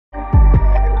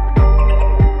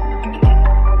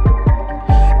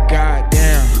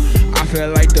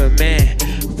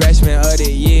got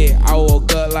it, yeah. I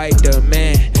woke up like the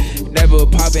man. Never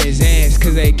poppin' Zans,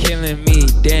 cause they killing me,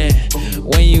 damn.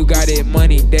 When you got it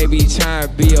money, they be trying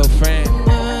to be your friend.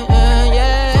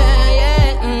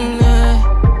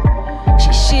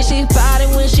 She body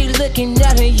when she looking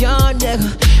at a young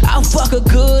nigga. I fuck her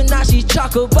good, now she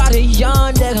talk about a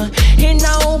young nigga. And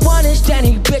I don't understand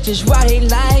these bitches, why they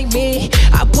like me.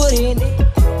 I put it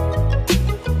in.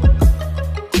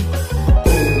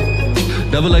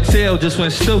 Double XL just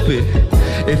went stupid.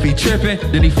 If he trippin',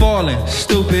 then he fallin',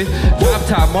 stupid. Drop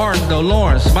top Martin, no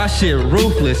Lawrence, my shit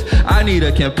ruthless. I need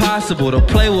a Kim Possible to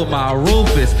play with my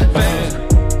Rufus.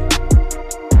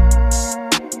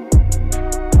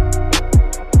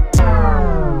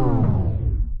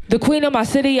 The queen of my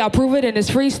city, I prove it in this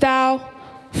freestyle.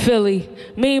 Philly,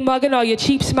 me mugging all your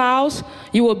cheap smiles.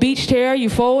 You a beach chair, you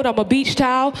fold, I'm a beach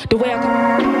towel. The way I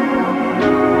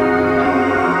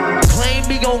claim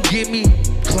he gon' get me,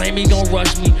 claim he gon'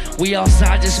 rush me. We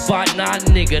outside this spot, nah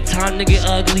nigga, time to get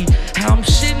ugly. How I'm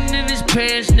shitting in his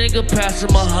pants, nigga, pass him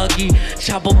a huggy.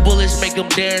 Chopper bullets make him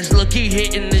dance, look he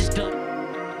hitting this dumb.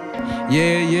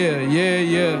 Yeah.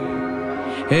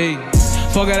 Hey.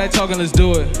 Fuck all that talking, let's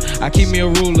do it. I keep me a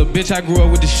ruler, bitch, I grew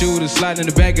up with the shooter. Sliding in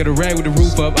the back of the rag with the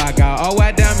roof up. I got all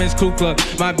white diamonds, Ku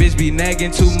Klux. My bitch be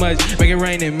nagging too much, make it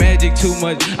rain and magic too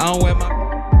much. I don't wear my...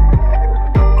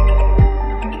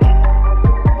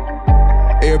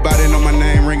 Everybody know my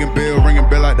name, ringing bell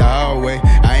like the hallway.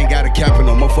 I ain't got a cap for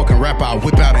no motherfucking rapper. I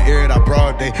whip out and air it out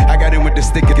broad day. I got in with the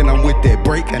stick and I'm with that.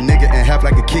 Break a nigga in half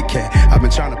like a Kit Kat. I've been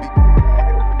trying to be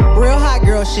real hot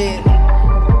girl shit.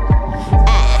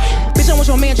 Bitch, I want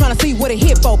your man tryna see what it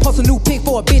hit for. Post a new pic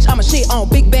for a bitch, I'm a shit on.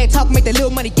 Big bag talk, make that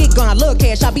little money get gone. I love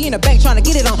cash, I be in the bank tryna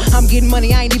get it on. I'm getting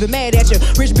money, I ain't even mad at you.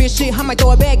 Rich bitch shit, I might throw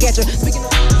a bag at you. Speaking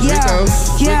of yeah.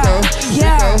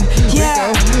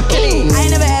 I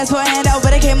ain't never asked for a handout,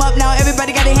 but it came up now,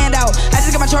 everybody got a handout. I just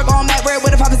got my truck on Matt Red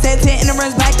with a 5% tint and the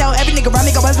rims blacked out. Every nigga around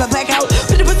me go bust my black out.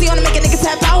 Put the pussy on to make a nigga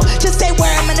tap out. Just say where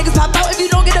my niggas pop out. If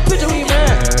you don't get a picture, we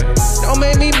mad. Don't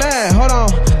make me mad, hold on.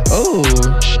 Ooh.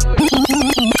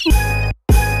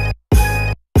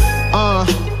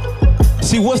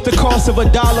 See, what's the cost of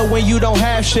 $1 when you don't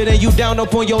have shit and you down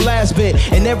up on your last bit?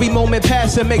 And every moment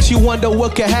passing makes you wonder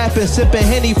what could happen. Sipping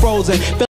Henny frozen.